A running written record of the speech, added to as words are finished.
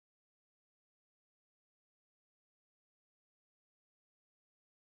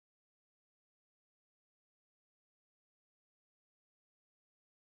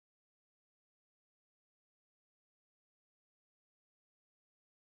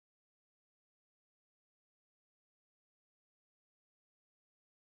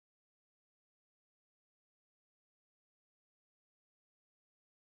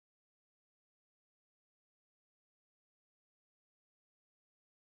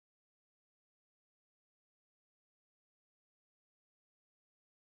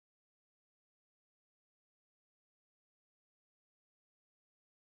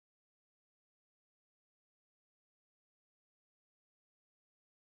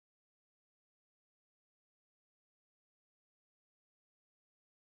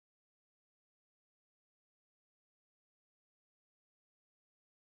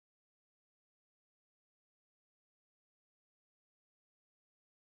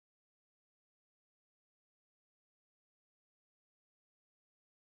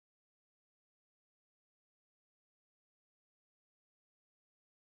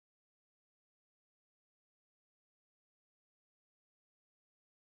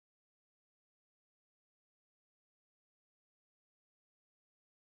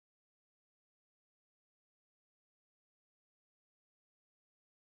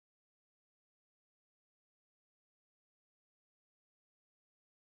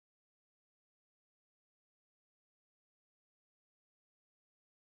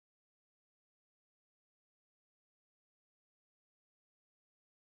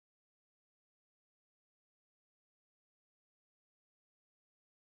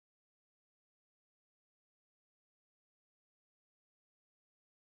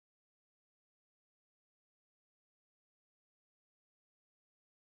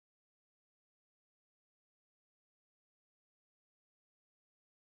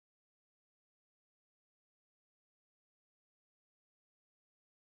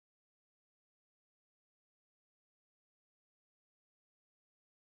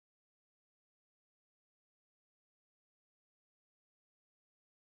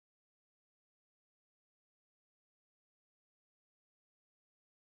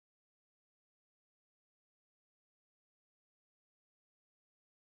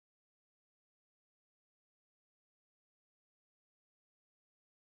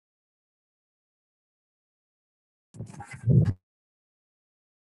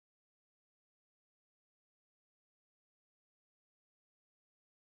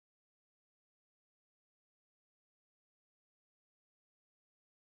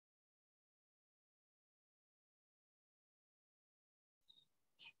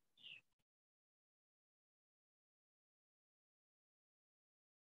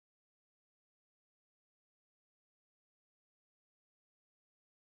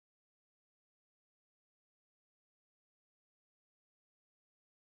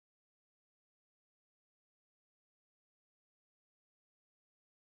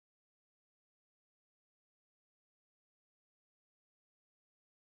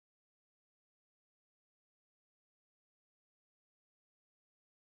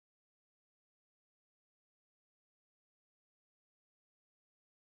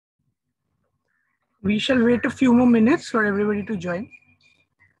We shall wait a few more minutes for everybody to join.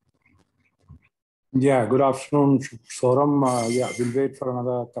 Yeah, good afternoon, Soram. Yeah, we'll wait for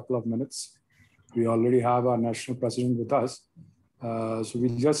another couple of minutes. We already have our national president with us. So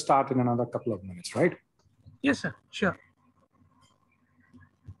we'll just start in another couple of minutes, right? Yes, sir. Sure.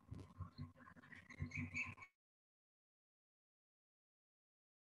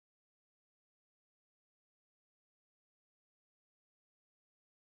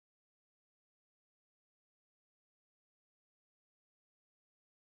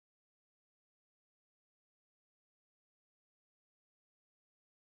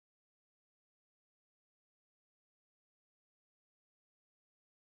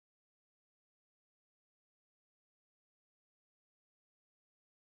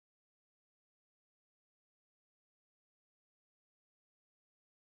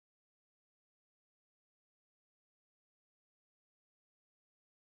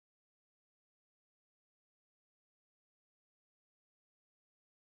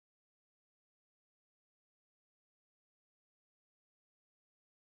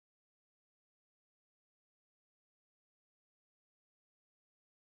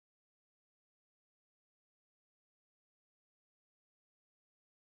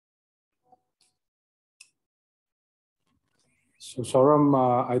 So Soram,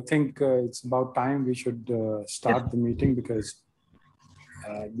 I think it's about time we should start the meeting because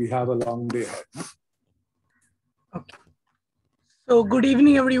we have a long day ahead. Okay. So good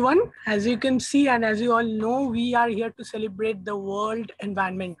evening, everyone. As you can see, and as you all know, we are here to celebrate the World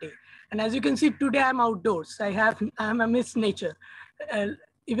Environment Day. And as you can see, today I'm outdoors. I'm a Miss Nature,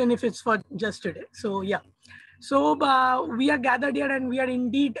 even if it's for just today. So yeah. So we are gathered here and we are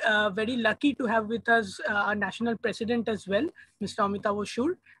indeed very lucky to have with us our national president as well, Mr. Amitav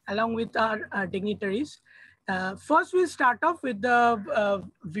Ashur, along with our dignitaries. First, we'll start off with the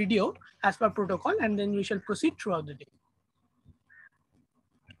video as per protocol, and then we shall proceed throughout the day.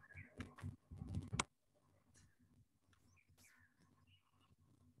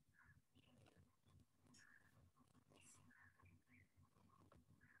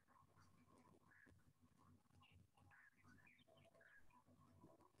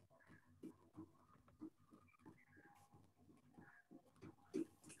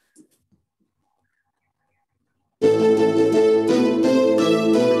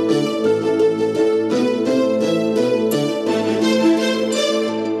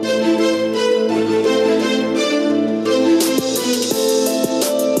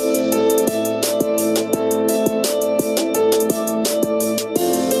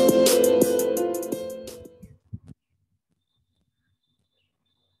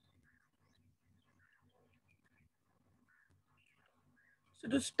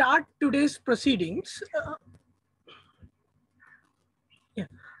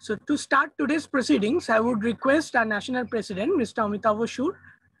 So to start today's proceedings, I would request our national president, Mr. Amitav Ashur,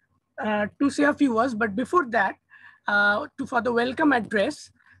 to say a few words. But before that, for the welcome address,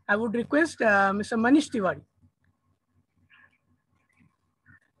 I would request Mr. Manish Tiwari.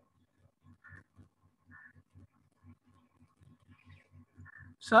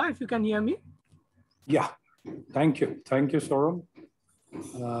 Sir, if you can hear me. Yeah, thank you. Thank you, Soram.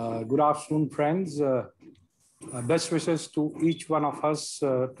 Good afternoon, friends. Best wishes to each one of us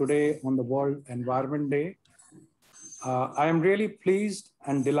today on the World Environment Day. I am really pleased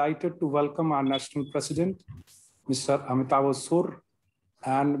and delighted to welcome our National President, Mr. Amitav Ashur,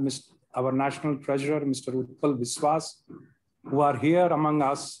 and our National Treasurer, Mr. Utpal Biswas, who are here among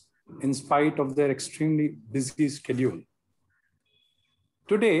us in spite of their extremely busy schedule.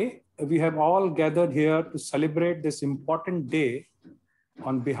 Today, we have all gathered here to celebrate this important day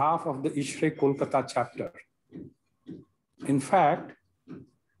on behalf of the ISRE Kolkata chapter. In fact,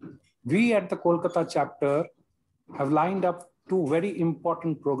 we at the Kolkata chapter have lined up two very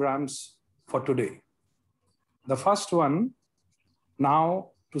important programs for today. The first one,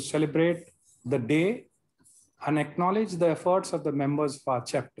 now to celebrate the day and acknowledge the efforts of the members of our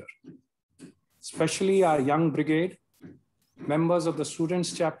chapter, especially our young brigade, members of the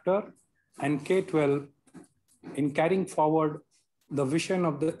students chapter and K-12 in carrying forward the vision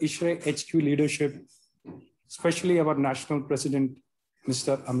of the ISHRE HQ leadership, especially our national president,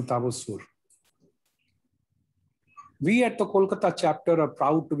 Mr. Amitabh Sur. We at the Kolkata chapter are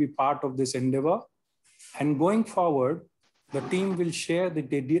proud to be part of this endeavor, and going forward, the team will share the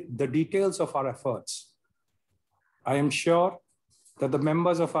details of our efforts. I am sure that the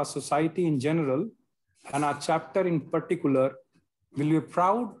members of our society in general and our chapter in particular will be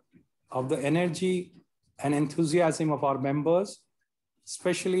proud of the energy and enthusiasm of our members,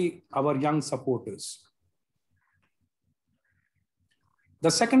 especially our young supporters.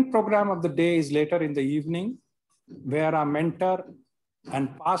 The second program of the day is later in the evening, where our mentor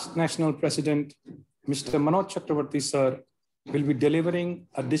and past national president, Mr. Manoj Chakravarti sir, will be delivering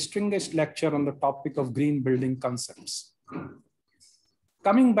a distinguished lecture on the topic of green building concepts.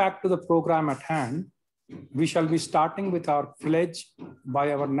 Coming back to the program at hand, we shall be starting with our pledge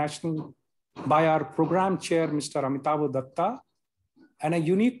by our program chair, Mr. Amitabh Datta, and a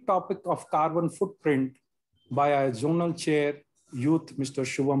unique topic of carbon footprint by our zonal chair, Youth, Mr.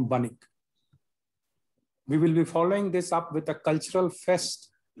 Shubham Banik. We will be following this up with a cultural fest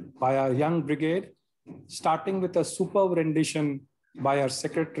by our young brigade, starting with a superb rendition by our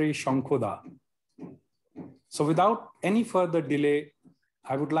secretary, Shankhoda. So without any further delay,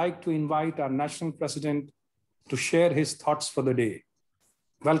 I would like to invite our national president to share his thoughts for the day.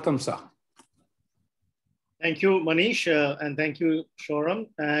 Welcome, sir. Thank you, Manish, and thank you, Shoram,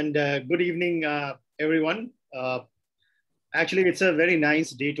 and good evening, everyone. Actually, it's a very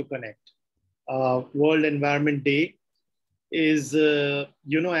nice day to connect. World Environment Day is,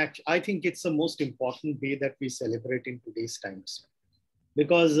 I think it's the most important day that we celebrate in today's times,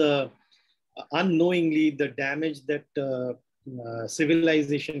 because unknowingly the damage that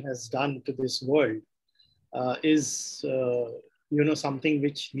civilization has done to this world is something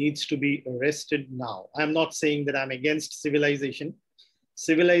which needs to be arrested now. I'm not saying that I'm against civilization.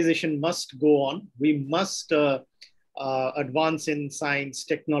 Civilization must go on. We must advance in science,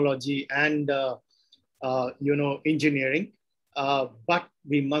 technology, and engineering. But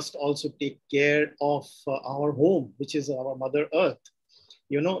we must also take care of our home, which is our Mother Earth.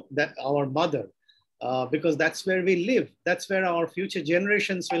 That our mother, because that's where we live. That's where our future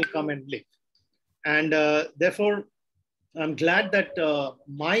generations will come and live. And therefore, I'm glad that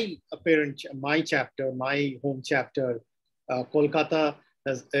my chapter, my home chapter, Kolkata,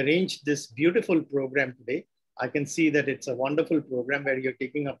 has arranged this beautiful program today. I can see that it's a wonderful program where you're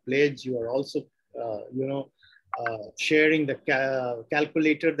taking a pledge. You are also, sharing the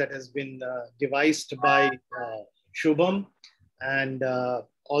calculator that has been devised by Shubham, and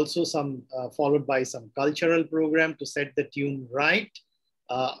also some followed by some cultural program to set the tune right.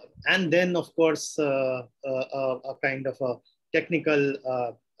 And then, of course, a kind of a technical,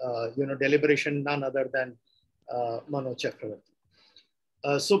 deliberation, none other than Manoj Chakravarti.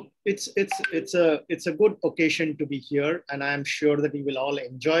 So it's a good occasion to be here, and I am sure that we will all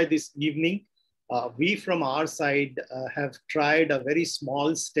enjoy this evening. We from our side have tried a very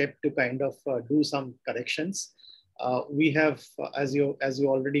small step to kind of do some corrections. We have, as you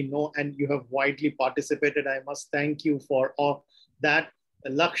already know, and you have widely participated, I must thank you for all that.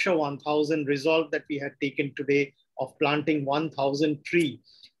 Laksha 1000 resolve that we had taken today of planting 1000 trees.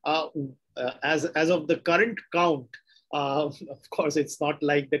 As of the current count, of course, it's not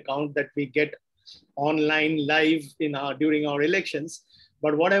like the count that we get online live during our elections,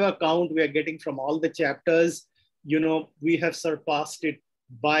 but whatever count we are getting from all the chapters, we have surpassed it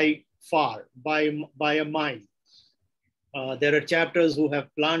by far, by a mile. There are chapters who have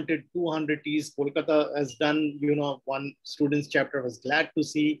planted 200 trees. Kolkata has done, one student's chapter was glad to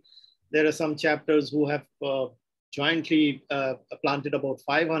see. There are some chapters who have jointly planted about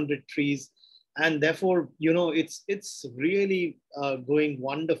 500 trees. And therefore, it's really going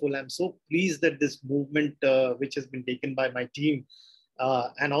wonderful. I'm so pleased that this movement, which has been taken by my team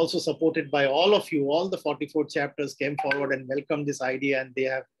and also supported by all of you, all the 44 chapters came forward and welcomed this idea, and they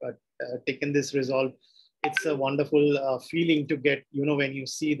have taken this resolve. It's a wonderful feeling to get, when you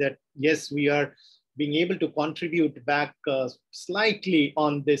see that, yes, we are being able to contribute back slightly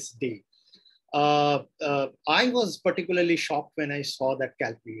on this day. I was particularly shocked when I saw that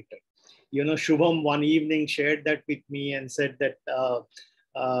calculator. Shubham one evening shared that with me and said that,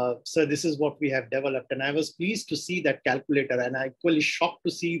 so this is what we have developed. And I was pleased to see that calculator, and I equally shocked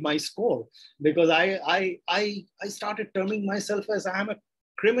to see my score, because I started terming myself as I am a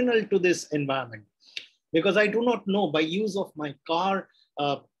criminal to this environment. because I do not know by use of my car,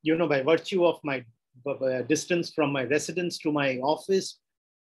 by virtue of my distance from my residence to my office,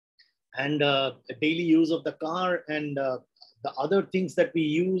 and daily use of the car, and the other things that we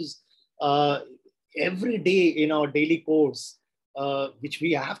use every day in our daily course, which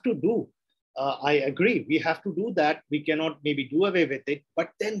we have to do. I agree, we have to do that. We cannot maybe do away with it.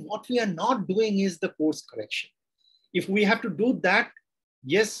 But then what we are not doing is the course correction. If we have to do that,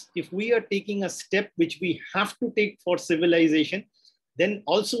 yes, if we are taking a step which we have to take for civilization, then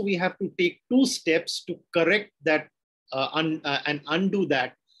also we have to take 2 steps to correct that and undo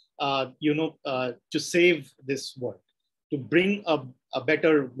that, to save this world, to bring a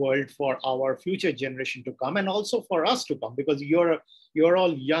better world for our future generation to come, and also for us to come, because you're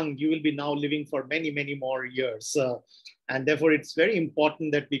all young. You will be now living for many, many more years. And therefore, it's very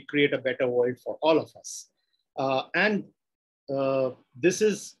important that we create a better world for all of us.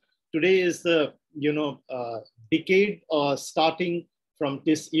 Today is the decade starting from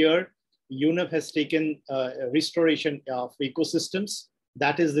this year. UNEP has taken restoration of ecosystems.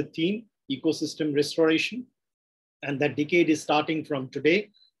 That is the theme, ecosystem restoration. And that decade is starting from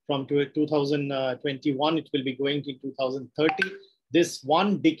today, from 2021. It will be going to 2030. This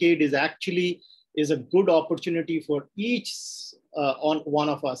one decade is a good opportunity for each one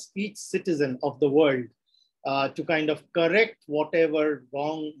of us, each citizen of the world, to kind of correct whatever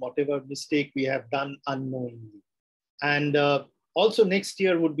wrong, whatever mistake we have done unknowingly. And also next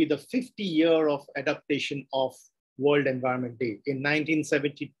year would be the 50 year of adaptation of World Environment Day. In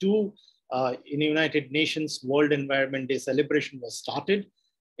 1972, in the United Nations, World Environment Day celebration was started.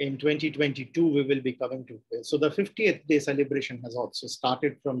 In 2022, we will be coming to it. So the 50th day celebration has also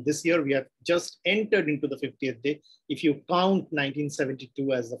started from this year. We have just entered into the 50th day, if you count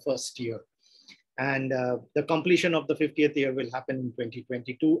 1972 as the first year. And the completion of the 50th year will happen in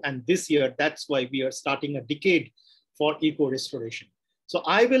 2022. And this year, that's why we are starting a decade for eco-restoration. So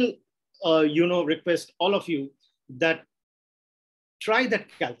I will, request all of you that try that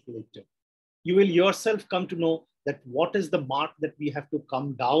calculator. You will yourself come to know that what is the mark that we have to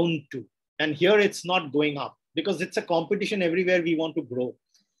come down to. And here it's not going up, because it's a competition everywhere. We want to grow.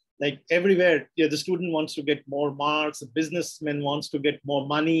 Like everywhere, the student wants to get more marks, the businessman wants to get more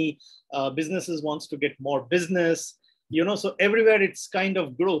money, businesses wants to get more business, so everywhere it's kind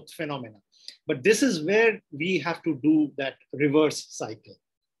of growth phenomena. But this is where we have to do that reverse cycle.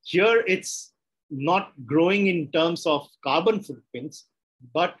 Here it's not growing in terms of carbon footprints,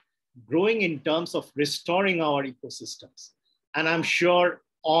 but growing in terms of restoring our ecosystems. And I'm sure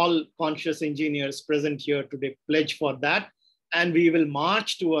all conscious engineers present here today pledge for that. And we will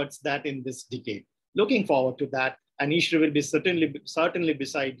march towards that in this decade. Looking forward to that. And Ishra will be certainly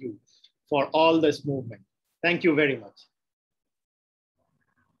beside you for all this movement. Thank you very much.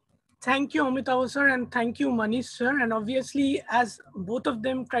 Thank you, Amitav sir, and thank you, Manish sir. And obviously, as both of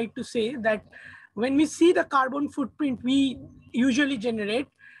them tried to say, that when we see the carbon footprint we usually generate,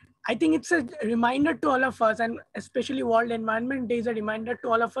 I think it's a reminder to all of us, and especially World Environment Day is a reminder to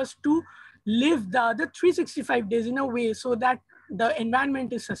all of us to live the other 365 days in a way so that the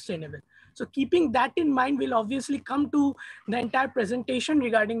environment is sustainable. So keeping that in mind, we'll obviously come to the entire presentation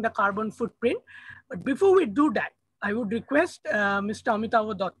regarding the carbon footprint. But before we do that, I would request Mr.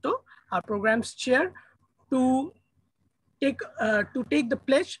 Amitav Datta, our program's chair, to take the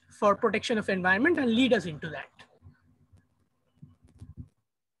pledge for protection of environment and lead us into that.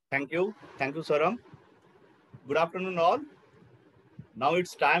 Thank you, Saram. Good afternoon, all. Now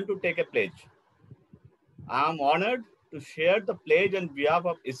it's time to take a pledge. I am honored to share the pledge on behalf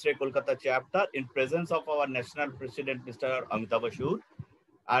of ISRE Kolkata chapter in presence of our National President, Mr. Amitav Bashur,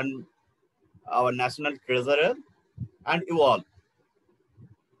 and our National Treasurer, and you all.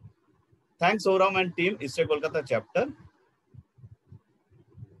 Thanks, Saram and team, ISRE Kolkata chapter.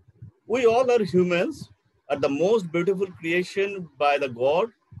 We all are humans, are the most beautiful creation by the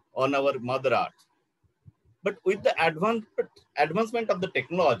God on our Mother Earth. But with the advancement of the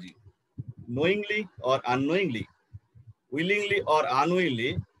technology, knowingly or unknowingly, willingly or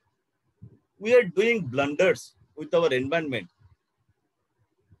unwillingly, we are doing blunders with our environment.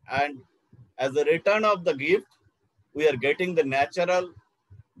 And as a return of the gift, we are getting the natural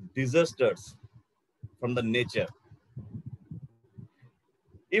disasters from the nature.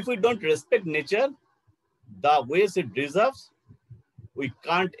 If we don't respect nature the ways it deserves, we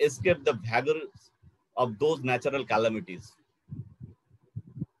can't escape the vagaries of those natural calamities.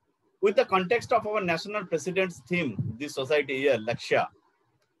 With the context of our national president's theme, this society year, Lakshya,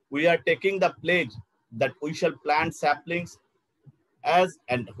 we are taking the pledge that we shall plant saplings as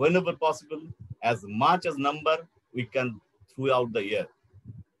and whenever possible, as much as number we can throughout the year.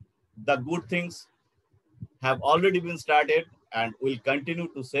 The good things have already been started and will continue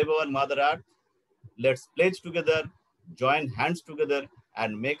to save our Mother Earth. Let's pledge together, join hands together,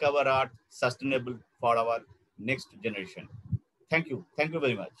 and make our art sustainable for our next generation. Thank you. Thank you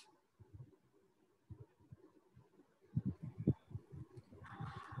very much.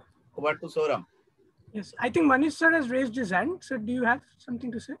 Over to Soram. Yes, I think Manish sir has raised his hand. So do you have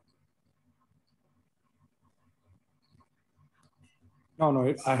something to say?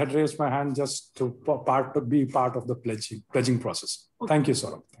 No, I had raised my hand just to be part of the pledging process. Okay. Thank you,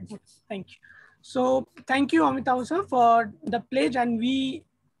 Saurabh. Thank you. Thank you. So thank you, Amitav sir, for the pledge, and we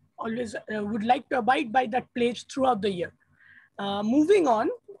always would like to abide by that pledge throughout the year. Moving on,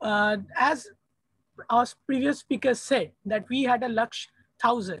 as our previous speaker said, that we had a Laksh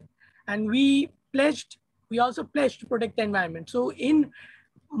 1000, and we also pledged to protect the environment. So in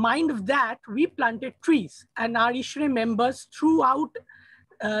mind of that, we planted trees, and our ISHRE members throughout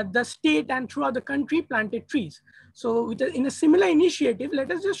the state and throughout the country planted trees. So in a similar initiative,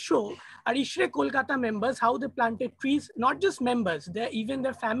 let us just show our ISHRE Kolkata members how they planted trees, not just members, even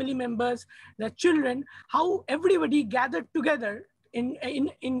their family members, their children, how everybody gathered together in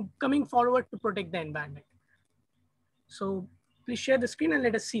coming forward to protect the environment. So please share the screen and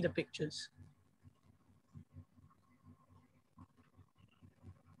let us see the pictures.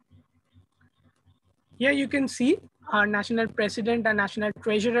 Here you can see our national president and national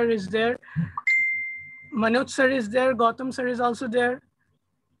treasurer is there. Manoj sir is there. Gautam sir is also there.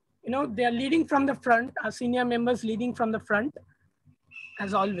 You know, they are leading from the front, our senior members leading from the front,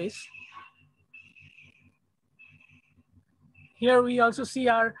 as always. Here we also see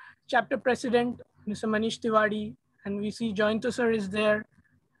our chapter president, Mr. Manish Tiwari, and we see Jointo sir is there.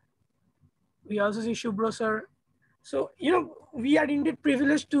 We also see Shubhro sir. So, you know, we are indeed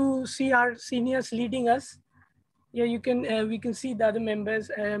privileged to see our seniors leading us. Here you can, we can see the other members.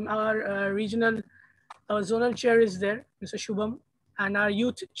 Our regional, our zonal chair is there, Mr. Shubham, and our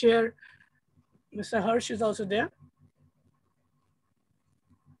youth chair, Mr. Harsh is also there.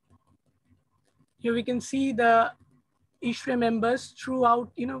 Here we can see the ISHRE members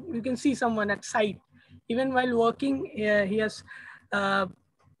throughout, you know, you can see someone at site. Even while working, he has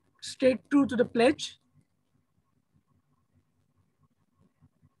stayed true to the pledge.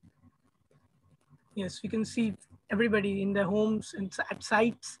 Yes, we can see everybody in their homes and at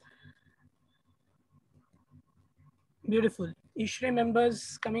sites. Beautiful. ISHRE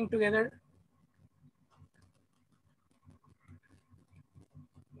members coming together.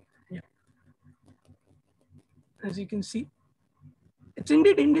 Yeah. As you can see, it's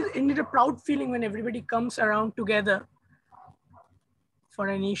indeed a proud feeling when everybody comes around together for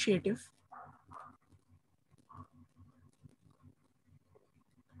an initiative.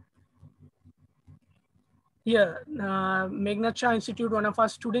 Here, Meghnad Shah Institute, one of our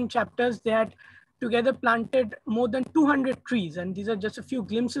student chapters, they had together planted more than 200 trees, and these are just a few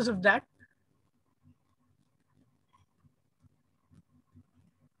glimpses of that.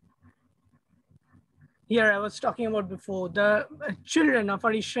 Here I was talking about before, the children of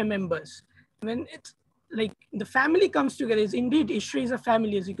our ISHRE members. When it's like the family comes together, is indeed ISHRE is a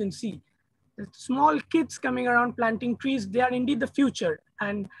family, as you can see. The small kids coming around planting trees, they are indeed the future,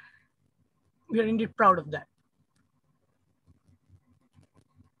 and we are indeed proud of that.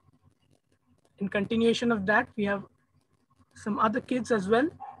 In continuation of that, we have some other kids as well.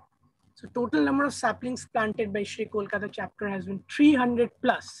 So total number of saplings planted by ISHRE Kolkata chapter has been 300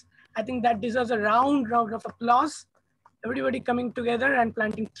 plus. I think that deserves a round of applause. Everybody coming together and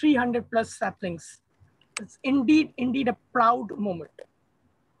planting 300 plus saplings. It's indeed a proud moment.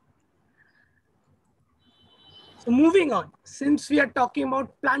 So moving on, since we are talking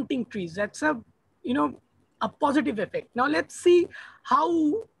about planting trees, that's a, you know, a positive effect. Now let's see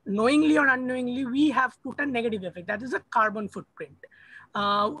how knowingly or unknowingly we have put a negative effect. That is a carbon footprint.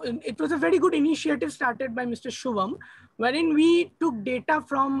 It was a very good initiative started by Mr. Shubham, wherein we took data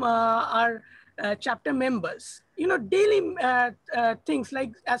from our chapter members. You know, daily things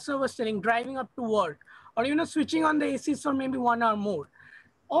like, as I was saying, driving up to work, or, you know, switching on the ACs for maybe 1 hour more.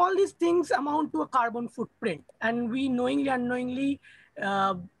 All these things amount to a carbon footprint, and we knowingly, unknowingly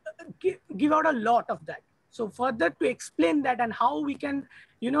give out a lot of that. So further to explain that and how we can,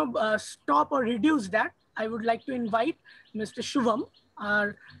 you know, stop or reduce that, I would like to invite Mr. Shubham,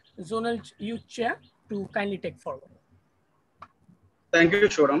 our zonal youth chair, to kindly take forward. Thank you,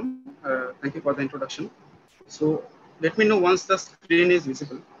 Shoram. Thank you for the introduction. So let me know once the screen is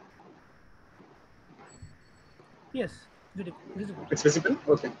visible. Yes, visible. It's visible?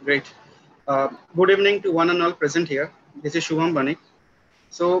 Okay, great. Good evening to one and all present here. This is Shubham Banik.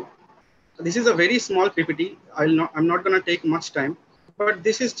 So this is a very small PPT. I'm not going to take much time. But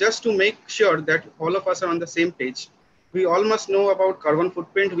this is just to make sure that all of us are on the same page. We all must know about carbon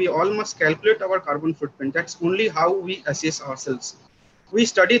footprint. We all must calculate our carbon footprint. That's only how we assess ourselves. We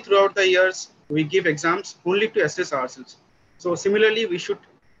study throughout the years. We give exams only to assess ourselves. So similarly, we should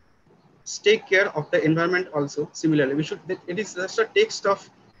take care of the environment also. Similarly, it is just a text of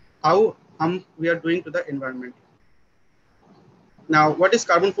how we are doing to the environment. Now, what is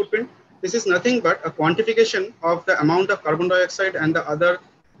carbon footprint? This is nothing but a quantification of the amount of carbon dioxide and the other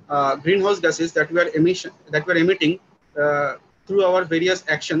greenhouse gases that we are emitting through our various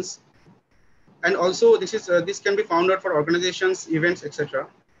actions. And also, this can be found out for organizations, events, etc.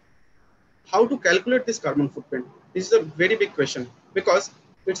 How to calculate this carbon footprint? This is a very big question because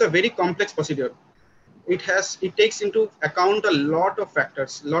it's a very complex procedure. It takes into account a lot of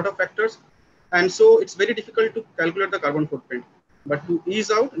factors, and so it's very difficult to calculate the carbon footprint. But to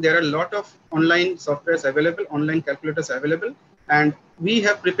ease out, there are a lot of online softwares available, online calculators available, and we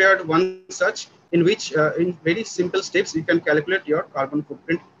have prepared one such in which, in very simple steps, you can calculate your carbon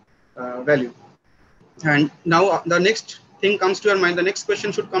footprint value. And now the next thing comes to your mind. The next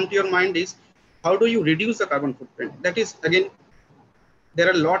question should come to your mind is, how do you reduce the carbon footprint? That is, again, there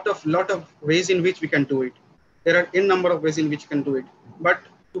are a lot of ways in which we can do it. There are n number of ways in which you can do it. But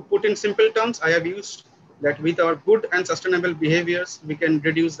to put in simple terms, I have used that with our good and sustainable behaviors, we can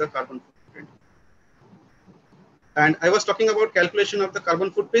reduce the carbon footprint. And I was talking about calculation of the carbon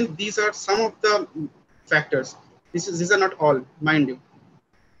footprint. These are some of the factors. These are not all, mind you.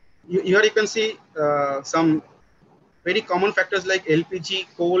 Here you can see some very common factors like LPG,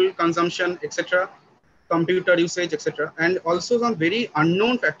 coal consumption, etc., computer usage, etc., and also some very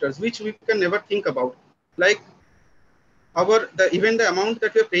unknown factors which we can never think about, like even the amount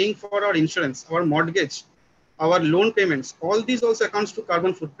that we are paying for our insurance, our mortgage, our loan payments. All these also accounts to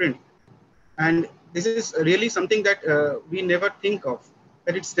carbon footprint, and this is really something that we never think of,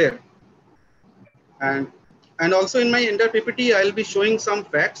 that it's there. And also in my entire PPT, I'll be showing some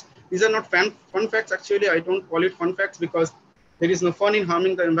facts. These are not fun facts. Actually, I don't call it fun facts because there is no fun in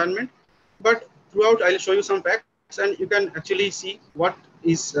harming the environment. But throughout, I'll show you some facts, and you can actually see what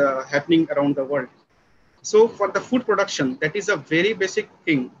is happening around the world. So for the food production, that is a very basic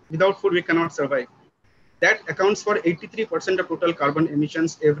thing. Without food, we cannot survive. That accounts for 83% of total carbon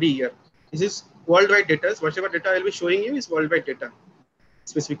emissions every year. This is worldwide data. Whatever data I'll be showing you is worldwide data,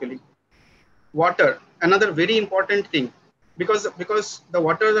 specifically. Water, another very important thing, because the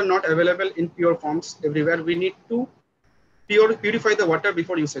waters are not available in pure forms everywhere. We need to purify the water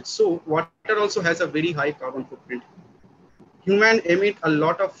before usage. So water also has a very high carbon footprint. Humans emit a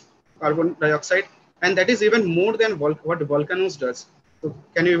lot of carbon dioxide, and that is even more than what volcanoes does. So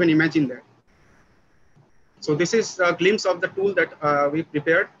can you even imagine that? So this is a glimpse of the tool that we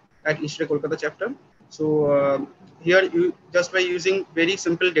prepared at ISRE Kolkata chapter. So here, just by using very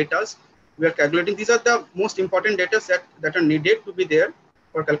simple data, we are calculating. These are the most important data that are needed to be there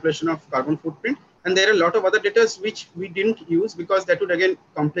for calculation of carbon footprint. And there are a lot of other data which we didn't use because that would again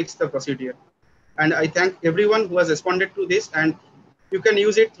complex the procedure. And I thank everyone who has responded to this, and you can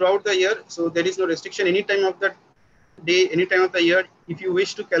use it throughout the year. So there is no restriction any time of the day, any time of the year. If you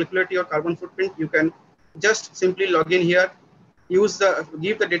wish to calculate your carbon footprint, you can just simply log in here,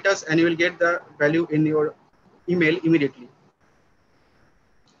 give the data, and you will get the value in your email immediately.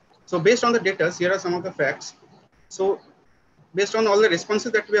 So based on the data, here are some of the facts. So based on all the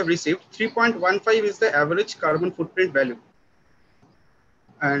responses that we have received, 3.15 is the average carbon footprint value.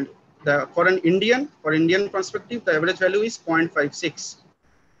 And for Indian perspective, the average value is 0.56.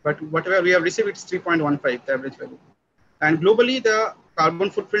 But whatever we have received, it's 3.15, the average value. And globally, the carbon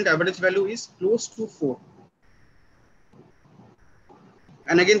footprint average value is close to 4.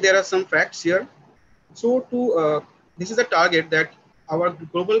 And again, there are some facts here. So this is a target that our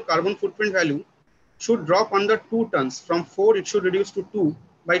global carbon footprint value should drop under 2 tons. From 4, it should reduce to 2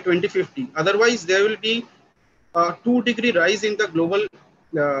 by 2050. Otherwise, there will be a 2-degree rise in the global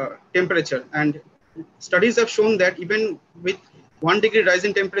temperature. And studies have shown that even with 1-degree rise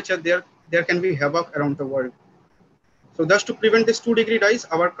in temperature, there can be havoc around the world. So thus, to prevent this 2-degree rise,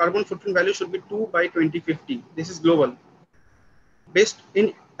 our carbon footprint value should be 2 by 2050. This is global.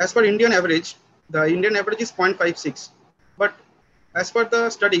 As per Indian average, the Indian average is 0.56. But as per the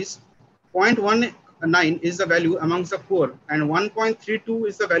studies, 0.19 is the value amongst the poor, and 1.32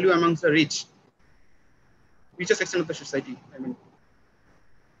 is the value amongst the rich, richest section of the society.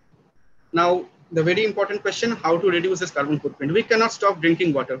 Now, the very important question: how to reduce this carbon footprint? We cannot stop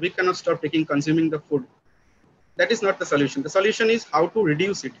drinking water. We cannot stop consuming the food. That is not the solution. The solution is how to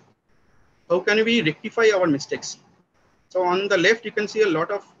reduce it. How can we rectify our mistakes? So on the left, you can see a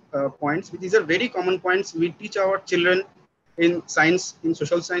lot of points. These are very common points we teach our children in science, in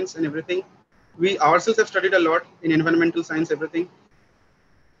social science and everything. We ourselves have studied a lot in environmental science, everything.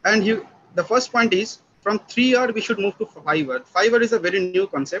 And the first point is from 3R, we should move to 5R. 5R is a very new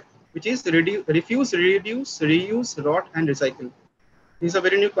concept, which is refuse, reduce, reuse, rot, and recycle. This is a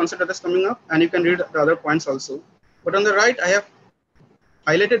very new concept that is coming up, and you can read the other points also. But on the right, I have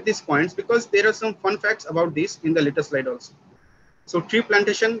highlighted these points because there are some fun facts about this in the latest slide also. So tree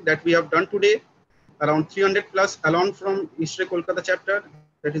plantation that we have done today, around 300 plus along from Eastern Kolkata chapter.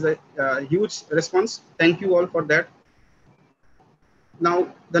 That is a huge response. Thank you all for that.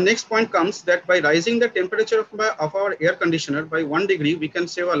 Now, the next point comes that by rising the temperature of our air conditioner by 1 degree, we can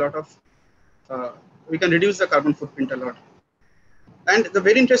save a lot of, we can reduce the carbon footprint a lot. And the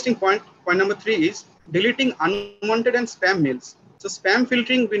very interesting point number 3 is deleting unwanted and spam mails. So spam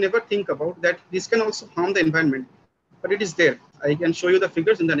filtering, we never think about that this can also harm the environment, but it is there. I can show you the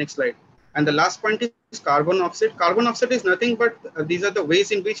figures in the next slide. And the last point is carbon offset. Carbon offset is nothing but these are the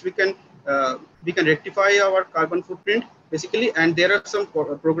ways in which we can rectify our carbon footprint basically. And there are some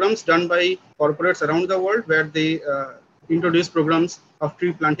programs done by corporates around the world where they introduce programs of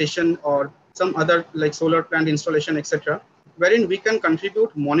tree plantation or some other like solar plant installation, etc., wherein we can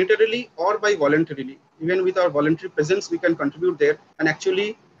contribute monetarily or by voluntarily. Even with our voluntary presence, we can contribute there and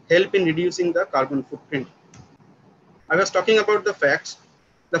actually help in reducing the carbon footprint. I was talking about the facts.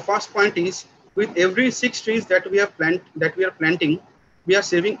 The first point is with every 6 trees that we are planting, we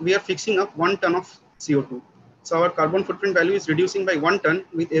are fixing up 1 ton of CO2. So our carbon footprint value is reducing by 1 ton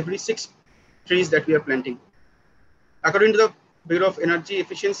with every 6 trees that we are planting. According to the Bureau of Energy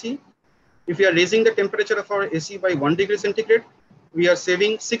Efficiency, if we are raising the temperature of our AC by 1 degree centigrade, we are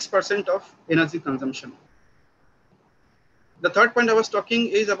saving 6% of energy consumption. The third point I was talking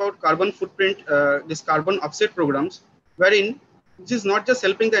is about carbon footprint, this carbon offset programs, wherein this is not just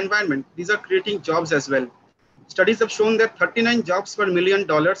helping the environment, these are creating jobs as well. Studies have shown that 39 jobs per $1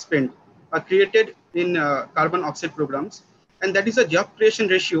 million spent are created in carbon offset programs. And that is a job creation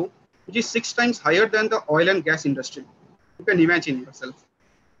ratio, which is 6 times higher than the oil and gas industry. You can imagine yourself.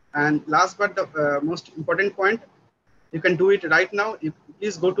 And last but the most important point, you can do it right now. You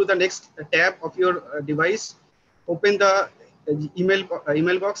please go to the next tab of your device, open the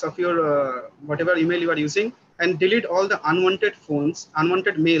email box of your whatever email you are using, and delete all the unwanted phones,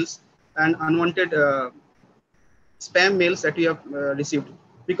 unwanted mails, and unwanted spam mails that you have received.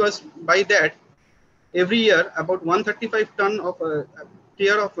 Because by that, every year about 135 ton of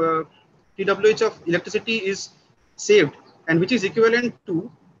tier of TWH of electricity is saved, and which is equivalent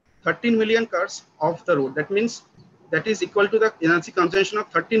to 13 million cars off the road. That means that is equal to the energy consumption of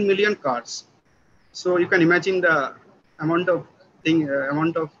 13 million cars. So you can imagine the amount of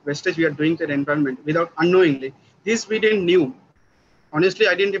wastage we are doing to the environment without unknowingly. This we didn't knew. Honestly,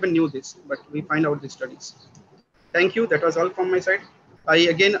 I didn't even knew this, but we find out these studies. Thank you. That was all from my side. I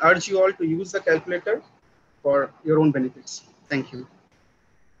again urge you all to use the calculator for your own benefits. Thank you.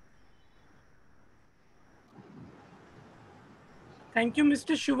 Thank you,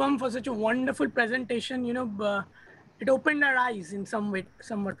 Mr. Shubham, for such a wonderful presentation. You know, it opened our eyes in somewhat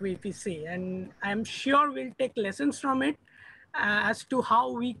way, if we say, and I'm sure we'll take lessons from it as to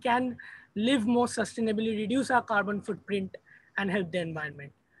how we can live more sustainably, reduce our carbon footprint, and help the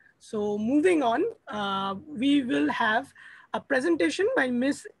environment. So moving on, we will have a presentation by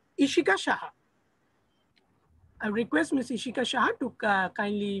Ms. Ishika Shah. I request Ms. Ishika Shah to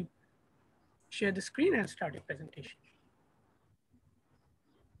kindly share the screen and start the presentation.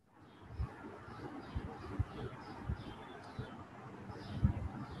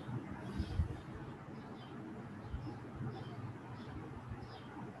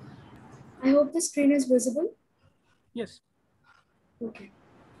 I hope the screen is visible. Yes. Okay.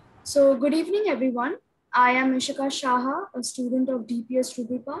 So good evening, everyone. I am Ishika Shah, a student of DPS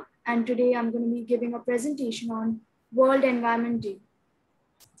Rubipa, and today I'm going to be giving a presentation on World Environment Day.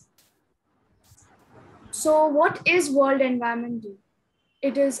 So what is World Environment Day?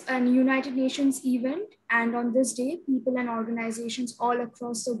 It is an United Nations event, and on this day, people and organizations all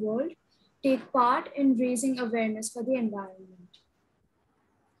across the world take part in raising awareness for the environment.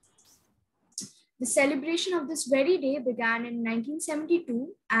 The celebration of this very day began in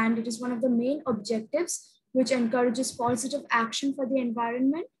 1972, and it is one of the main objectives which encourages positive action for the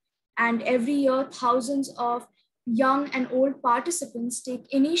environment. And every year, thousands of young and old participants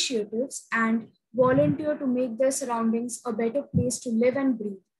take initiatives and volunteer to make their surroundings a better place to live and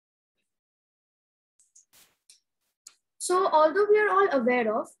breathe. So although we are all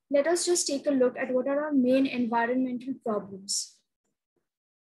aware of, let us just take a look at what are our main environmental problems.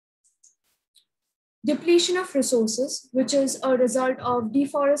 Depletion of resources, which is a result of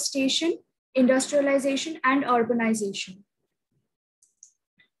deforestation, industrialization, and urbanization.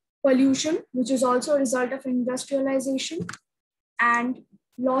 pollution, which is also a result of industrialization, and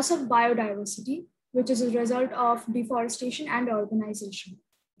loss of biodiversity, which is a result of deforestation and urbanization.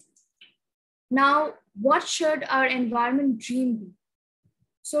 Now, what should our environment dream be?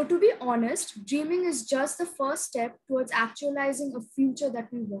 So to be honest, dreaming is just the first step towards actualizing a future that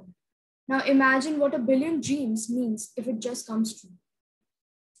we want. Now imagine what a billion dreams means if it just comes true.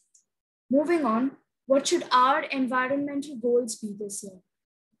 Moving on, what should our environmental goals be this year?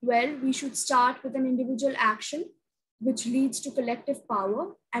 Well, we should start with an individual action, which leads to collective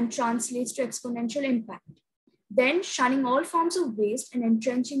power and translates to exponential impact. Then shunning all forms of waste and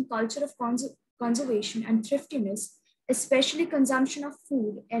entrenching culture of conservation and thriftiness, especially consumption of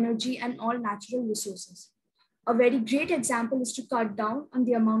food, energy, and all natural resources. A very great example is to cut down on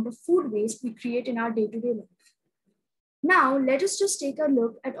the amount of food waste we create in our day-to-day life. Now, let us just take a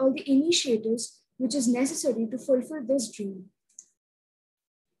look at all the initiatives which is necessary to fulfill this dream.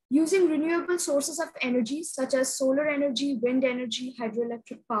 Using renewable sources of energy, such as solar energy, wind energy,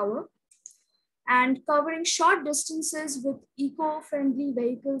 hydroelectric power, and covering short distances with eco-friendly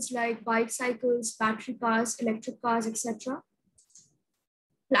vehicles like bicycles, battery cars, electric cars, etc.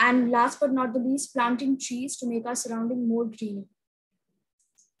 And last but not the least, planting trees to make our surrounding more green.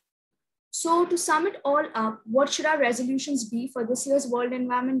 So to sum it all up, what should our resolutions be for this year's World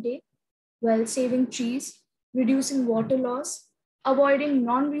Environment Day? Well, saving trees, reducing water loss, avoiding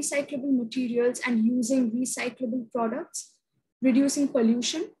non-recyclable materials and using recyclable products, reducing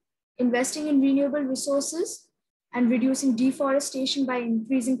pollution, investing in renewable resources, and reducing deforestation by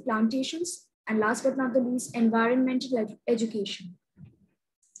increasing plantations, and last but not the least, environmental education.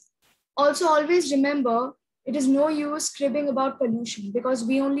 Also, always remember, it is no use cribbing about pollution because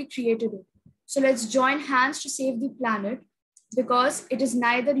we only created it. So let's join hands to save the planet because it is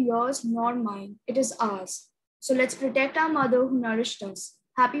neither yours nor mine, it is ours. So let's protect our mother who nourished us.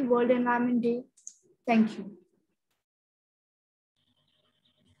 Happy World Environment Day. Thank you.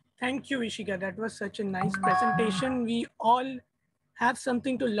 Thank you, Ishika. That was such a nice presentation. We all have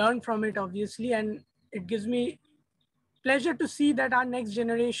something to learn from it, obviously, and it gives me pleasure to see that our next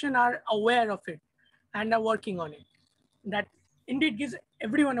generation are aware of it and are working on it. That indeed gives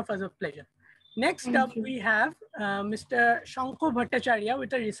every one of us a pleasure. Next up, we have Mr. Shanko Bhattacharya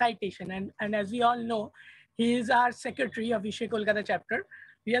with a recitation. And as we all know, he is our secretary of Vishay Kolkata chapter.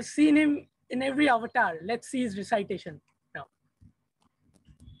 We have seen him in every avatar. Let's see his recitation now.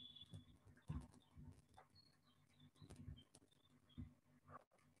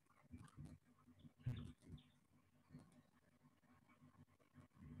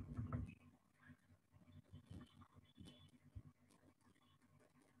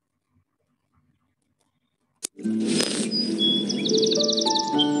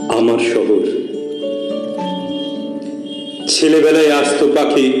 আমার শহর ছেলেবেলায় আসতো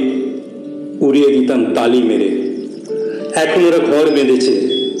পাখি উড়িয়ে দিতাম তালি মেরে এখন ওরা ঘর বেঁধেছে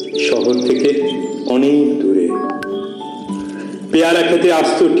শহর থেকে অনেক দূরে পেয়ারা খেতে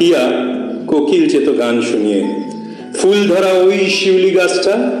আসতো টিয়া কোকিল যেত গান শুনিয়ে ফুল ধরা ওই শিউলি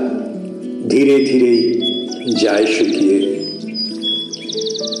গাছটা ধীরে ধীরেই যায় শুকিয়ে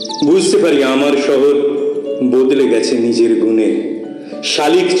বুঝতে পারি আমার শহর বদলে গেছে নিজের গুণে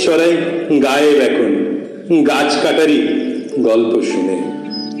শালিক চড়াই গায়েব এখন গাছ কাটারি গল্প শুনে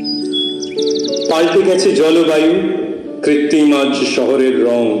পাল্টে গেছে জলবায়ু কৃত্রিম আজ শহরের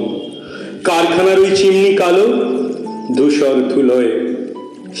রং কারখানার ওই চিমনি কালো ধূসর ধুলোয়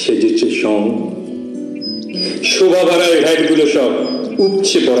সেজেছে সং শোভা বাড়ায় ভ্যাটগুলো সব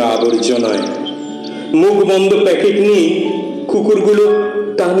উপচে পড়া আবর্জনায় মুখ বন্ধ প্যাকেট নিয়ে কুকুরগুলো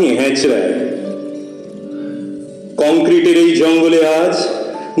টানে হ্যাঁচড়ায় কংক্রিটের এই জঙ্গলে আজ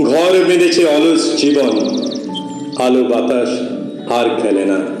ঘর বেঁধেছে অলস জীবন আলো বাতাস আর খেলে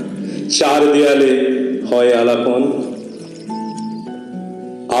না চার দেয়ালে হয় আলাপন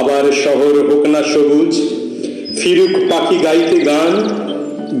আবার শহর হোক না সবুজ ফিরুক পাখি গাইতে গান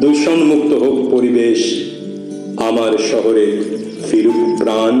দূষণ মুক্ত হোক পরিবেশ আমার শহরে ফিরুক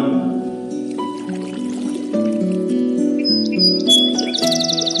প্রাণ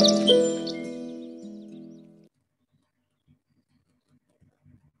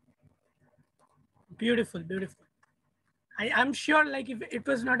Beautiful, beautiful. I'm sure like if it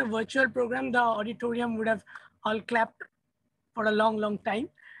was not a virtual program, the auditorium would have all clapped for a long, long time.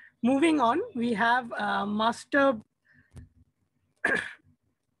 Moving on, we have Master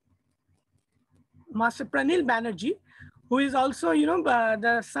Pranil Banerjee, who is also,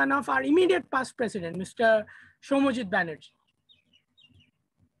 the son of our immediate past president, Mr. Shomojit Banerjee.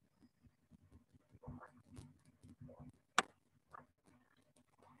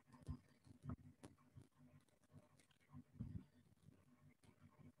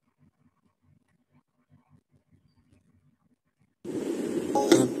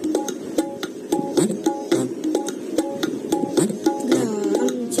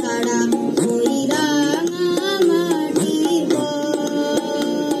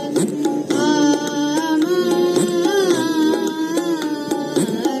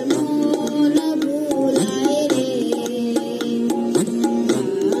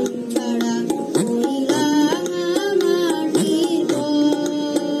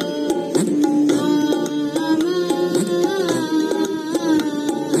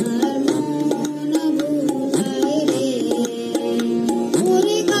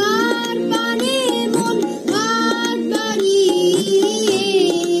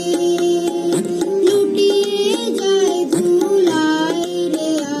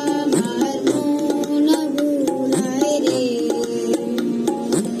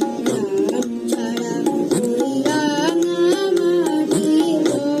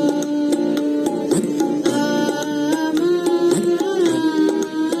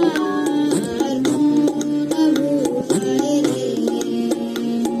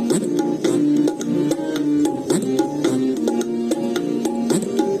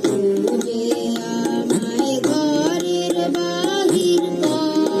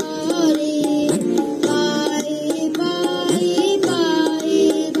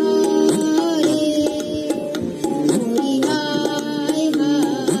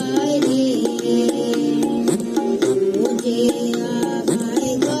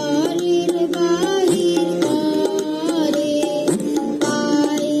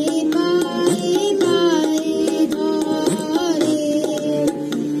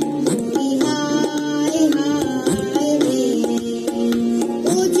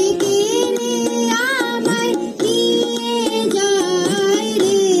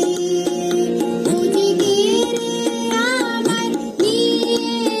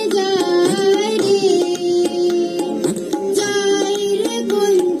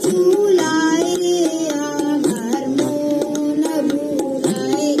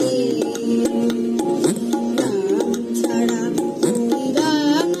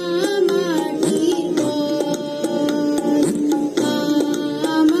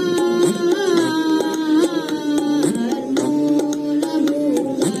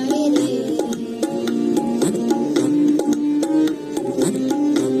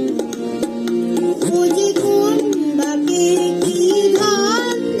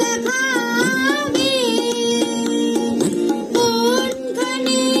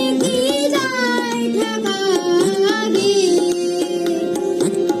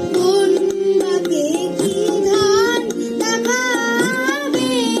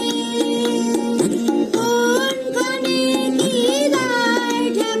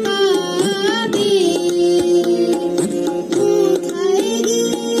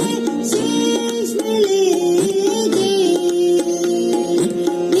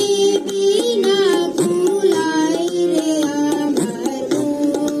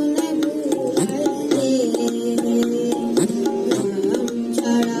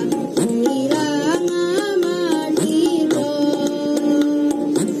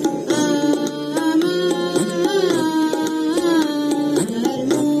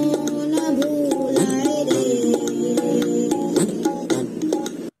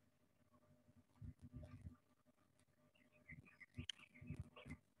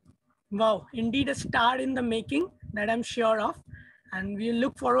 Wow, indeed a star in the making, that I'm sure of. And we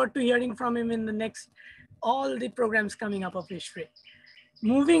look forward to hearing from him in the next, all the programs coming up of ISFRI.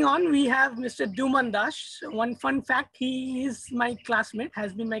 Moving on, we have Mr. Dhuman Das. One fun fact, he is my classmate,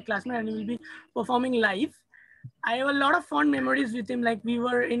 has been my classmate, and he will be performing live. I have a lot of fond memories with him. Like we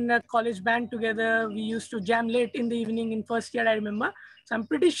were in a college band together. We used to jam late in the evening in first year, I remember. So I'm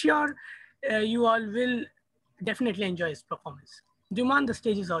pretty sure you all will definitely enjoy his performance. Dhuman, the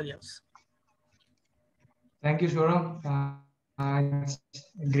stage is all yours. Thank you, Shoram. It's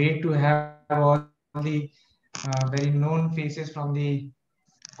great to have all the very known faces from the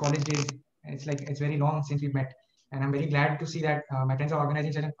college days. It's very long since we met, and I'm very glad to see that my friends are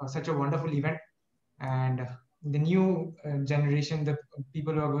organizing such a wonderful event. And the new generation, the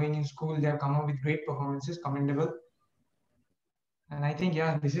people who are going in school, they have come up with great performances, commendable. And I think,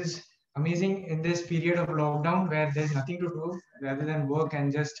 yeah, this is amazing in this period of lockdown where there's nothing to do rather than work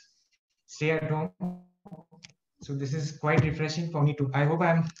and just stay at home. So this is quite refreshing for me too. I hope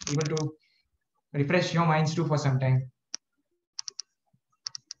I'm able to refresh your minds too for some time.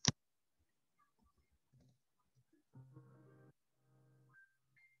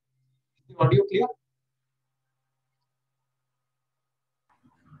 Is the audio clear?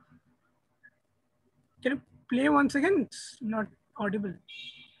 Can you play once again? It's not audible.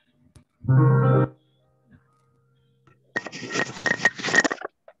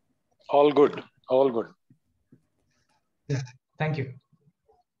 All good. All good. Yeah, thank you.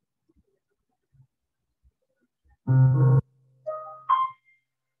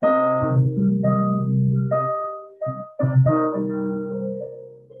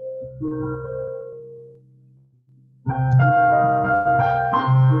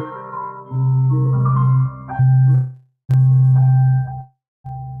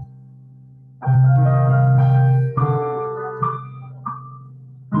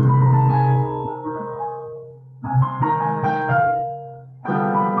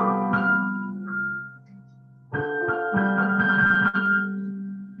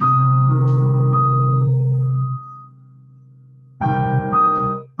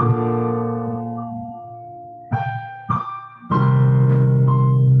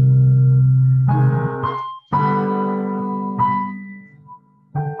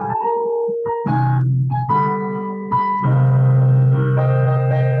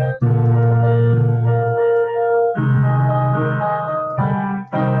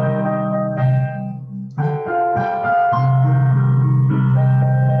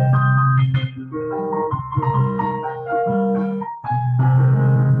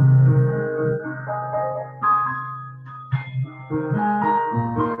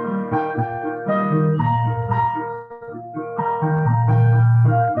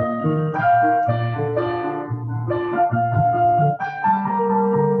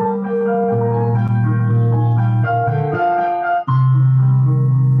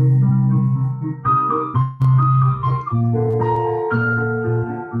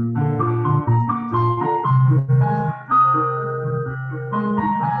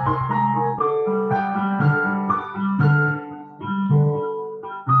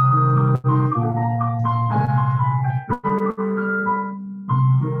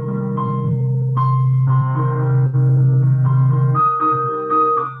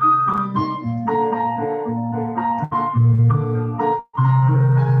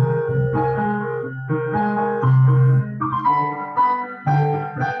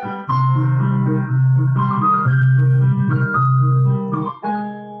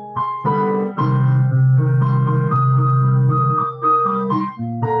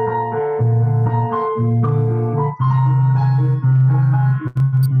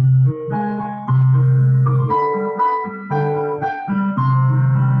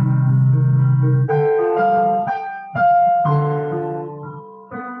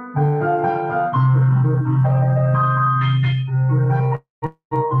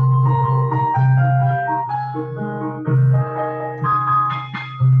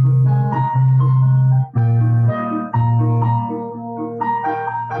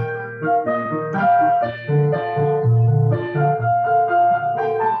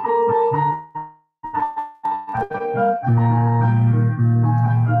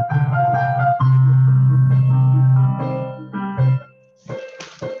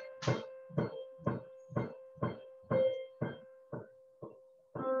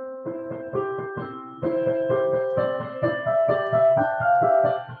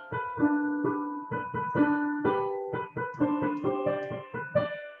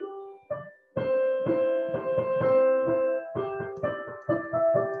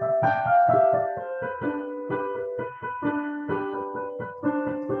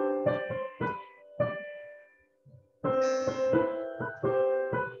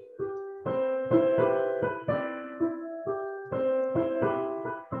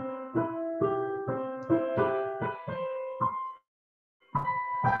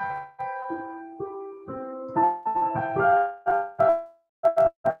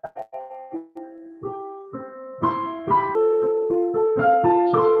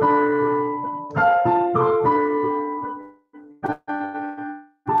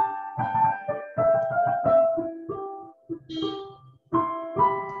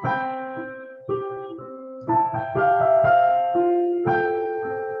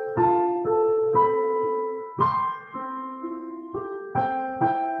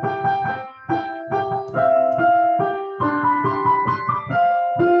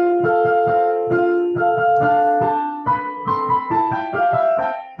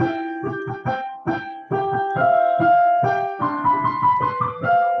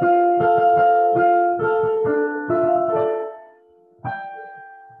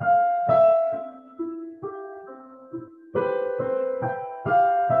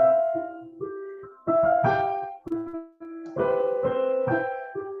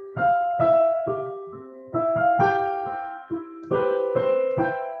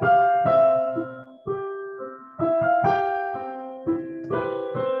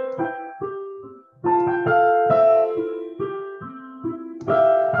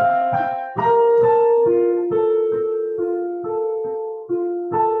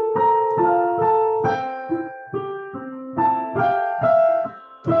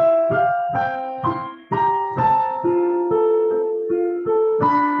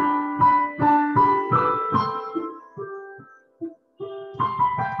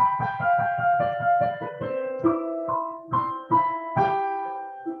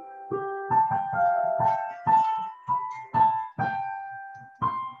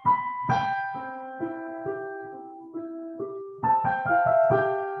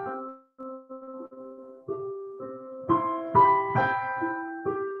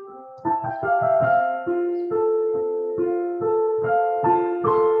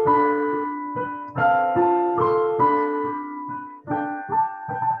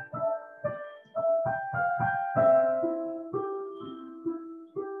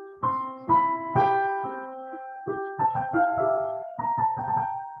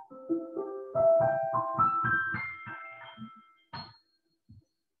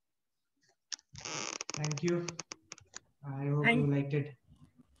 you. I hope you liked it.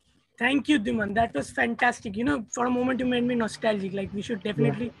 Thank you, Dhiman. That was fantastic. You know, for a moment you made me nostalgic. Like we should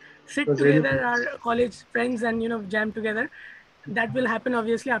definitely sit together, really, our college friends, and jam together. That will happen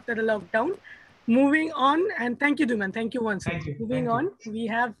obviously after the lockdown. Moving on, and thank you, Dhiman. Thank you once again. Moving on, we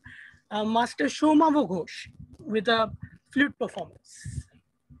have Master Shoma Ghosh with a flute performance.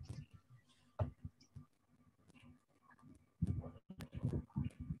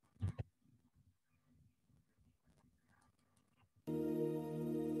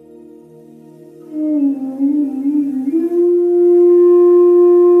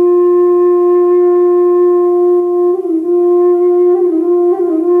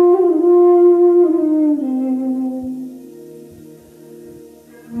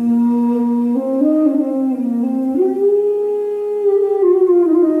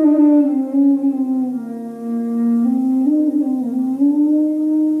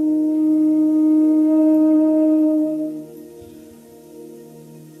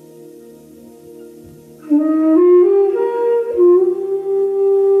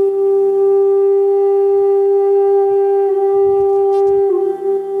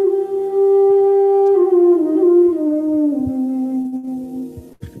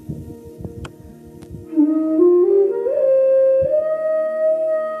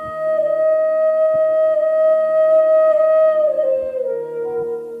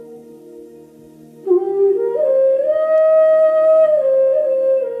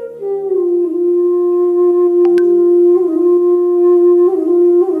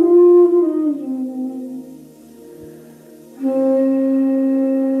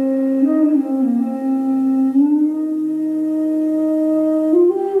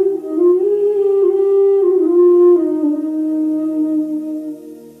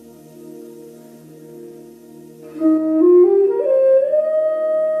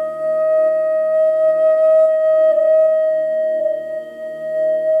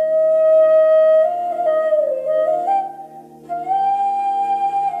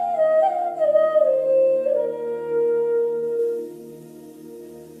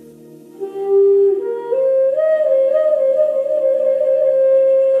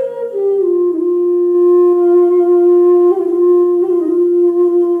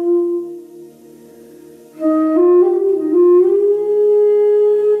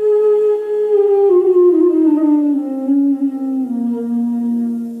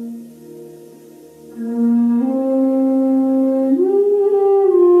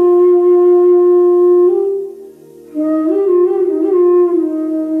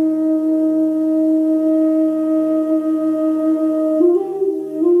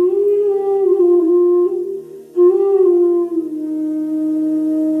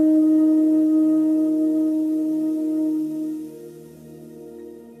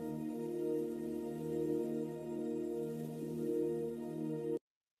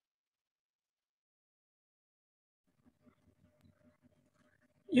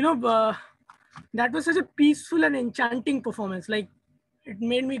 That was such a peaceful and enchanting performance. Like it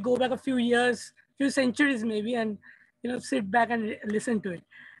made me go back a few years, few centuries maybe, and sit back and listen to it.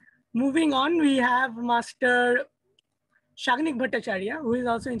 Moving on, we have Master Shagnik Bhattacharya, who is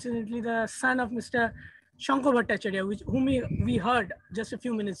also incidentally the son of Mr. Shankar Bhattacharya, whom we heard just a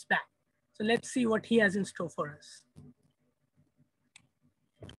few minutes back. So let's see what he has in store for us.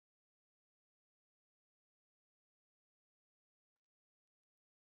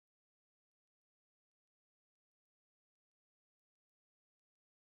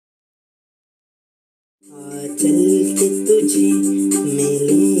 चल के तुझे मैं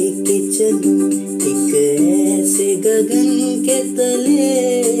लेके चलूं एक ऐसे गगन के तले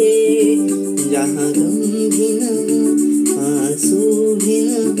जहाँ गम भी न हो आंसू भी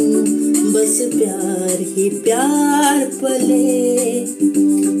न हो बस प्यार ही प्यार पले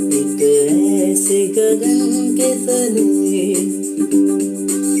एक ऐसे गगन के तले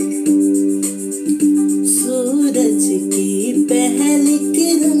सूरज की पहली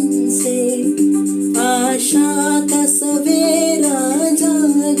किरण से आशा का सवेरा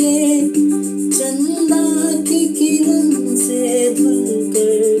जागे चंदा की किरण से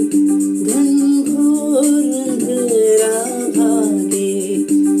धुलकर घनघोर अंधेरा भागे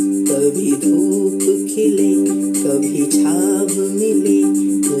कभी धूप खिले कभी छाव मिले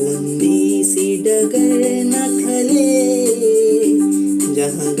लंबी सी डगर न खले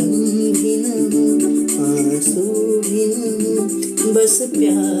जहाँ गम भी न हो आंसू भी न हो बस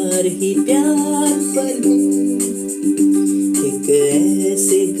प्यार ही प्यार पले एक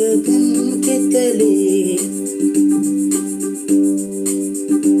ऐसे गगन के तले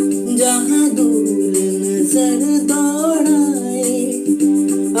जहाँ दूर नजर दौड़ाए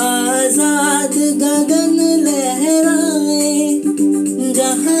आजाद गगन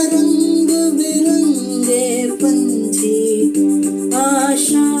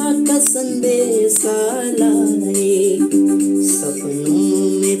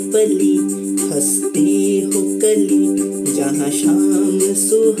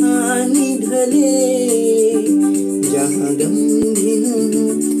कहानी ढले, जहाँ गम भी न हो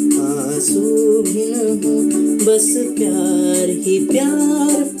आंसू भी न हो, बस प्यार ही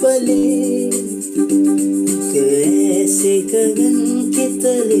प्यार पले। ऐसे गगन के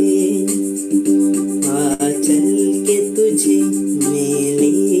तले आ चल के तुझे मैं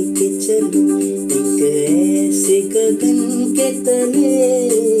लेके चलूं, एक ऐसे गगन के तले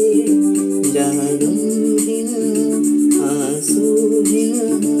जहाँ गम भी न हो आंसू भी न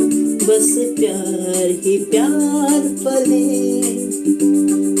हो, बस प्यार ही प्यार पले।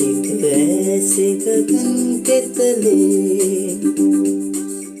 एक ऐसे गगन के तले।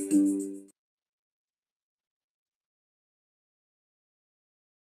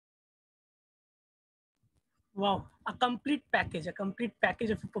 Wow, a complete package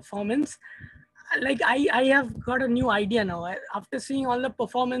of a performance. Like I have got a new idea now. After seeing all the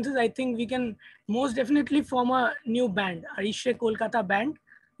performances, I think we can most definitely form a new band, Arishe Kolkata band.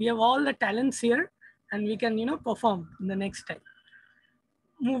 We have all the talents here and we can, perform in the next time.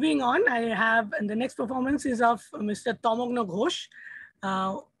 Moving on, and the next performance is of Mr. Tomogno Ghosh.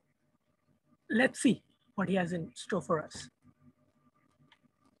 Let's see what he has in store for us.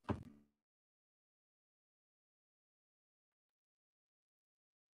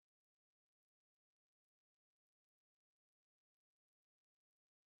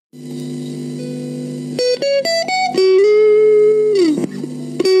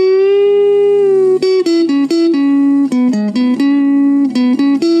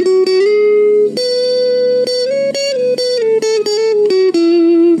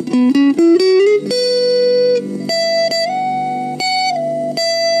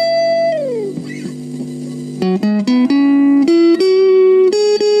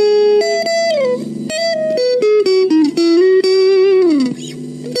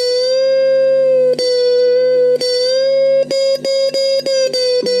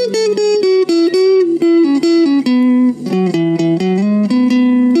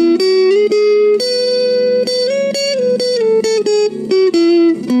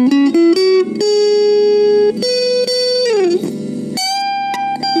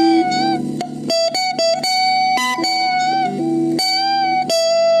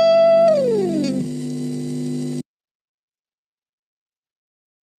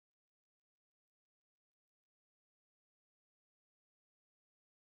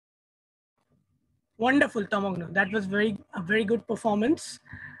 Wonderful, Tomogno. That was a very good performance.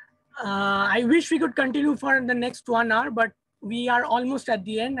 I wish we could continue for the next 1 hour, but we are almost at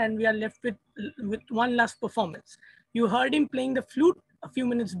the end and we are left with one last performance. You heard him playing the flute a few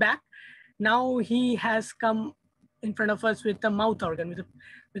minutes back. Now he has come in front of us with a mouth organ,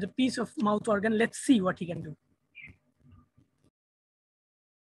 with a piece of mouth organ. Let's see what he can do.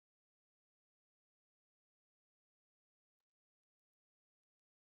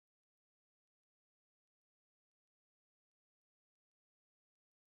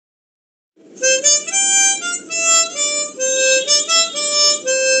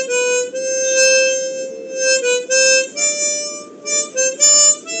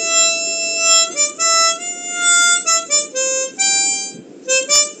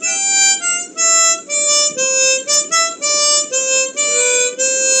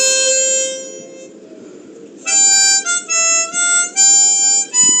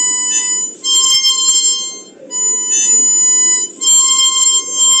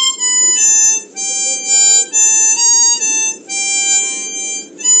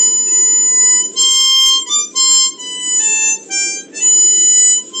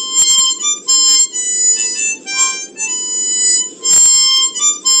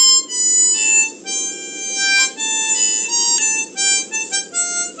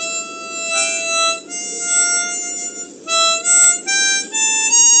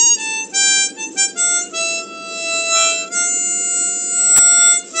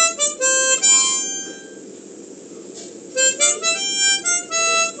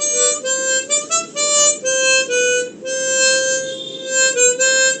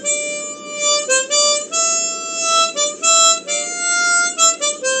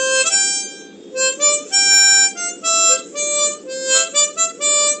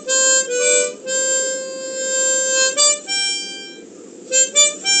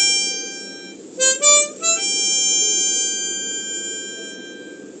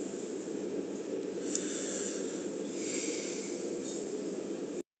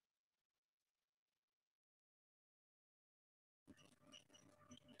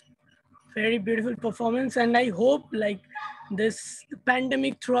 Very beautiful performance, and I hope like this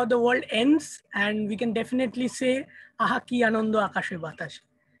pandemic throughout the world ends and we can definitely say aha ki anando akashe batashe,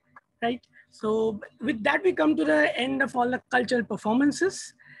 right? So with that we come to the end of all the cultural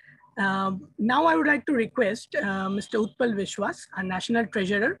performances. Now I would like to request Mr. Utpal Vishwas, our National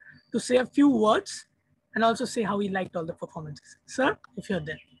Treasurer, to say a few words and also say how he liked all the performances. Sir, if you're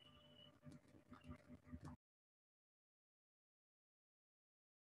there.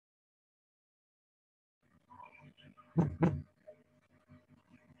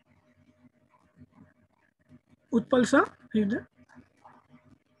 Utpal sir, are you there?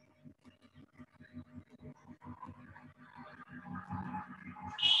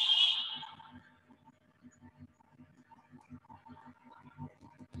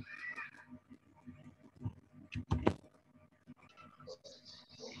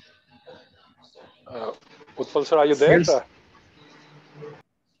 Utpal sir, are you there? Yes.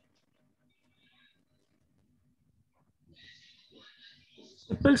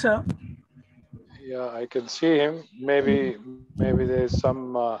 Utpal sir. Yeah, I can see him. Maybe there's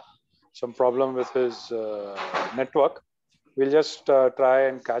some problem with his network. We'll just try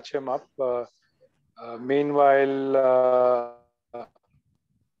and catch him up. Meanwhile,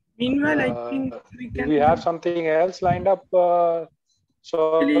 I think we can. Do we have something else lined up?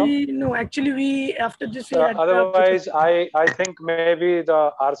 Actually, we after this. Otherwise, I think maybe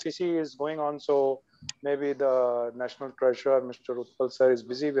the RCC is going on, so maybe the National Treasurer, Mr. Utpal sir, is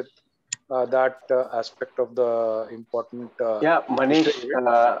busy with that aspect of the important. Yeah, Manish,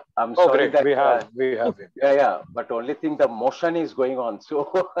 I'm sorry great. that we have him. Yeah, but only thing the motion is going on.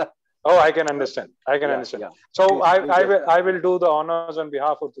 So. Oh, I can understand. Yeah. So please, I will do the honors on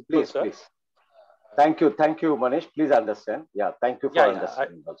behalf of the please, sir. Please. Thank you, Manish. Please understand. Yeah, thank you for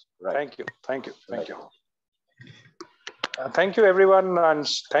understanding. Right. Thank you. Thank you, everyone, and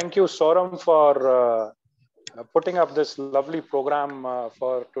thank you, Soram, for putting up this lovely program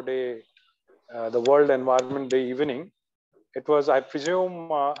for today, the World Environment Day evening. It was, I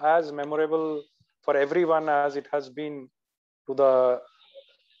presume, as memorable for everyone as it has been to the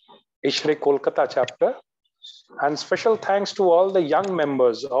ISHRE Kolkata chapter. And special thanks to all the young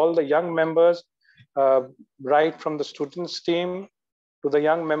members, right from the students team to the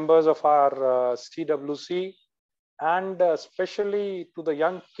young members of our CWC, and especially to the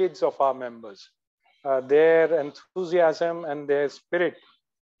young kids of our members. Their enthusiasm and their spirit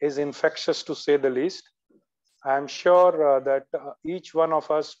is infectious, to say the least. I'm sure that each one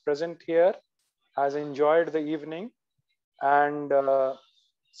of us present here has enjoyed the evening, and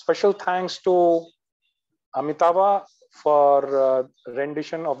special thanks to Amitava for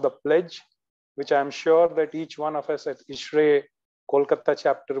rendition of the pledge, which I'm sure that each one of us at ISHRE Kolkata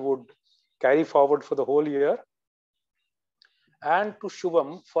chapter would carry forward for the whole year. And to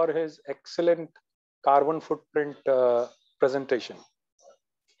Shubham for his excellent carbon footprint presentation.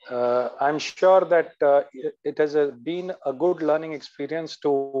 I'm sure that it has been a good learning experience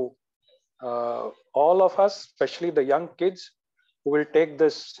to all of us, especially the young kids who will take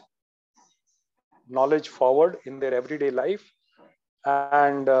this knowledge forward in their everyday life.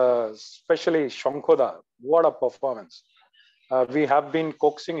 And especially Shankhoda, what a performance. We have been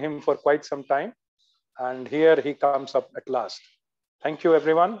coaxing him for quite some time, and here he comes up at last. Thank you,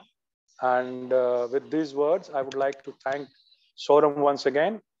 everyone. And with these words, I would like to thank Soram once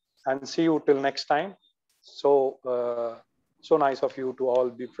again and see you till next time. So nice of you to all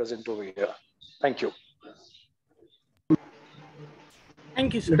be present over here. Thank you.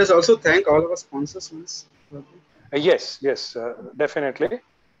 Thank you, sir. Let us also thank all our sponsors once. Yes, definitely.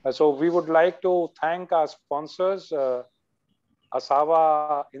 So we would like to thank our sponsors,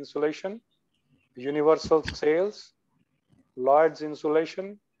 Asawa Insulation, Universal Sales, Lloyd's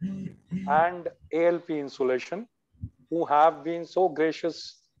Insulation, and ALP Insulation, who have been so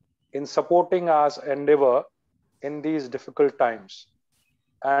gracious in supporting us endeavor in these difficult times.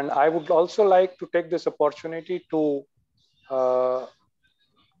 And I would also like to take this opportunity to tell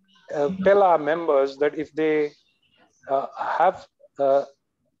our members that if they have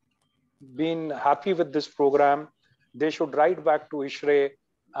been happy with this program, they should write back to ISHRE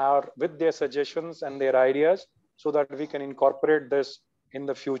with their suggestions and their ideas so that we can incorporate this in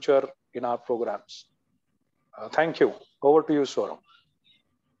the future in our programs. Thank you. Over to you, Soram.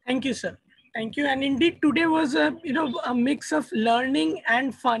 Thank you, sir. Thank you. And indeed, today was a mix of learning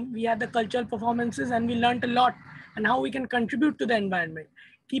and fun. We had the cultural performances and we learned a lot and how we can contribute to the environment.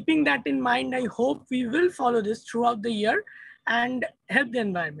 Keeping that in mind, I hope we will follow this throughout the year and help the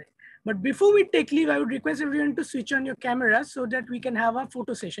environment. But before we take leave, I would request everyone to switch on your cameras so that we can have a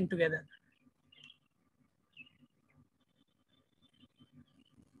photo session together.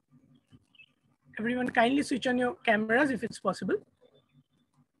 Everyone kindly switch on your cameras if it's possible.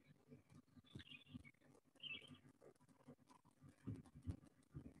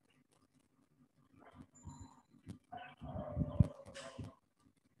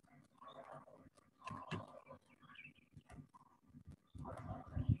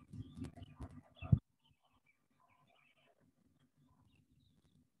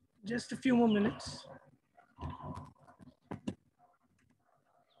 Just a few more minutes.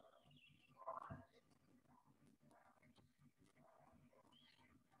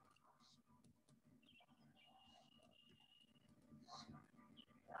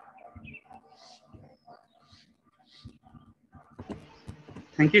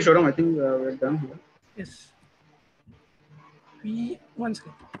 Thank you, Shauram. I think we're done here. Yes. One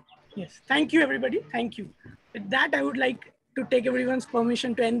second. Yes. Thank you, everybody. Thank you. With that, I would like to take everyone's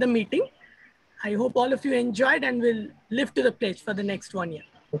permission to end the meeting. I hope all of you enjoyed and will live to the pledge for the next 1 year.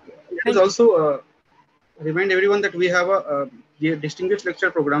 Okay. Please also remind everyone that we have a distinguished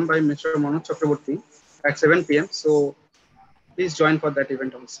lecture program by Mr. Manoj Chakraborty at 7 p.m. So please join for that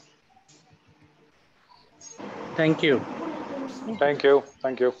event also. Thank you. Thank you.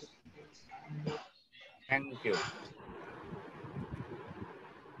 Thank you. Thank you.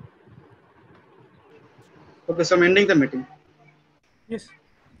 Okay, so I'm ending the meeting. Yes.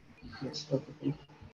 Yes. Okay.